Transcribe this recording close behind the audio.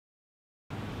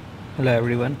Hello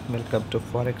everyone, welcome to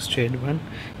Forex Trade 1.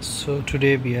 So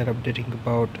today we are updating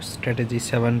about strategy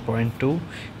 7.2,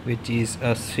 which is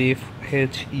a safe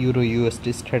hedge Euro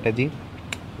USD strategy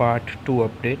part 2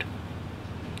 update.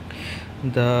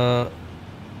 The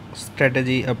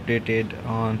strategy updated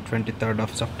on 23rd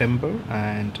of September,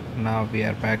 and now we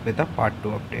are back with a part 2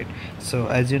 update. So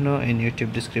as you know, in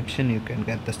YouTube description you can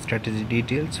get the strategy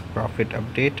details, profit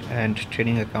update and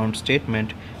trading account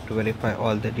statement to verify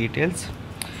all the details.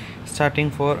 Starting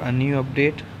for a new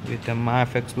update with the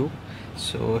MyFxBook.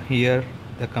 So here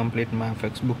the complete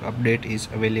MyFxBook update is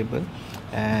available,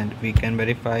 and we can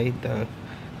verify the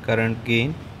current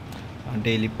gain,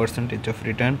 daily percentage of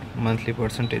return, monthly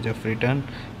percentage of return,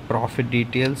 profit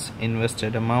details,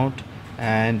 invested amount,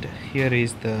 and here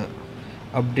is the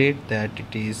update that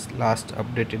it is last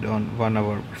updated on 1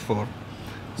 hour before.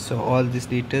 So all these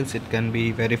details it can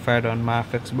be verified on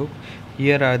MyFxBook.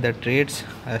 Here are the trades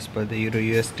as per the Euro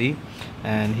USD,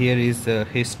 and here is the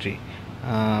history,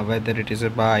 whether it is a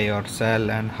buy or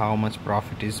sell and how much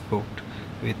profit is booked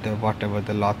with whatever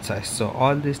the lot size. So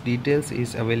all these details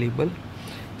is available,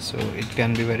 so it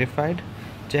can be verified.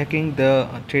 Checking the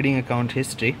trading account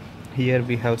history, here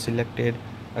we have selected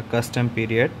a custom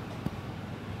period,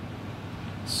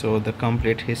 so the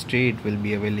complete history it will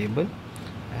be available,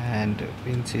 and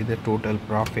we'll see the total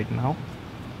profit now.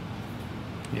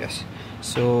 Yes,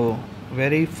 so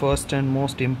very first and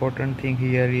most important thing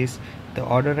here is the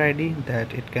order ID,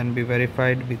 that it can be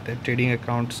verified with the trading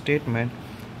account statement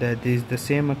that is the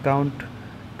same account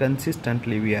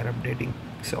consistently we are updating.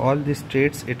 So all these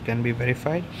trades it can be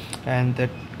verified, and the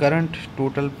current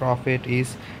total profit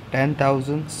is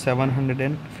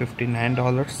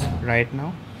 $10,759 right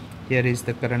now. Here is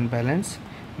the current balance,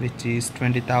 which is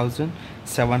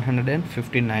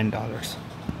 $20,759.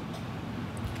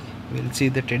 We'll see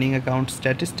the trading account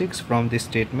statistics from this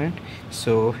statement.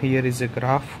 So here is a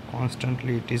graph,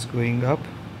 constantly it is going up,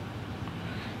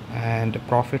 and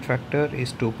profit factor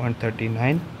is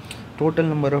 2.39. Total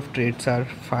number of trades are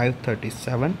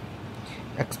 537.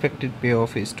 Expected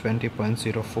payoff is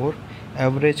 20.04.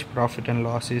 Average profit and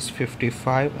loss is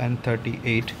 55 and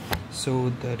 38.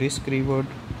 So the risk reward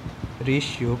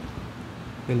ratio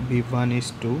will be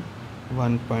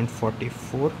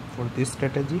 1:1.44 for this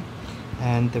strategy,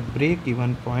 and the break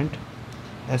even point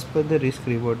as per the risk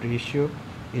reward ratio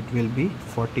it will be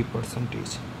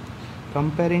 40%.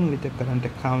 Comparing with the current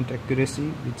account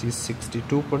accuracy, which is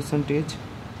 62%,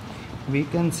 we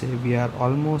can say we are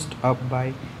almost up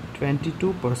by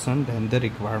 22% than the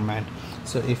requirement.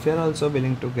 So if you are also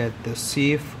willing to get the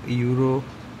safe Euro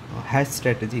hedge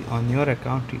strategy on your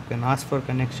account, you can ask for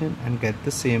connection and get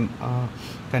the same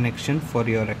connection for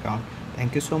your account.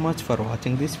 Thank you so much for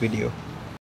watching this video.